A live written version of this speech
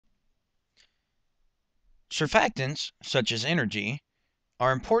Surfactants, such as energy,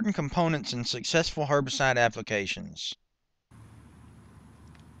 are important components in successful herbicide applications.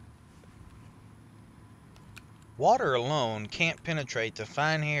 Water alone can't penetrate the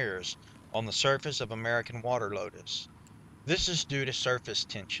fine hairs on the surface of American water lotus. This is due to surface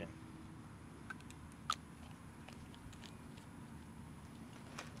tension.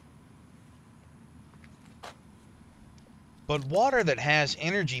 But water that has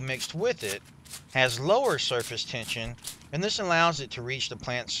energy mixed with it has lower surface tension, and this allows it to reach the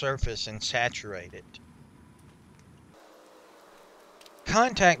plant's surface and saturate it.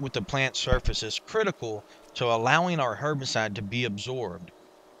 Contact with the plant surface is critical to allowing our herbicide to be absorbed.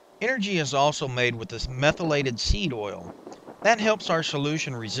 Energy is also made with this methylated seed oil. That helps our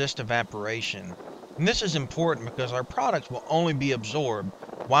solution resist evaporation. And this is important because our product will only be absorbed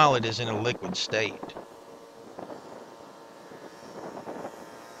while it is in a liquid state.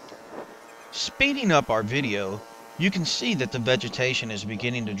 Speeding up our video, you can see that the vegetation is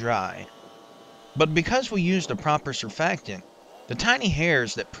beginning to dry. But because we used the proper surfactant, the tiny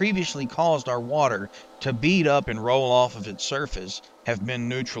hairs that previously caused our water to bead up and roll off of its surface have been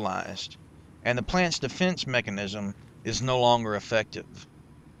neutralized, and the plant's defense mechanism is no longer effective.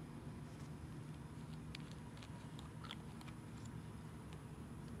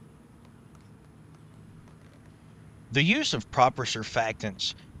 The use of proper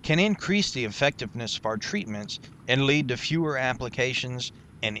surfactants can increase the effectiveness of our treatments and lead to fewer applications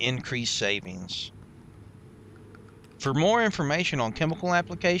and increased savings. For more information on chemical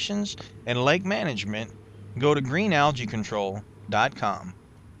applications and lake management, go to greenalgaecontrol.com.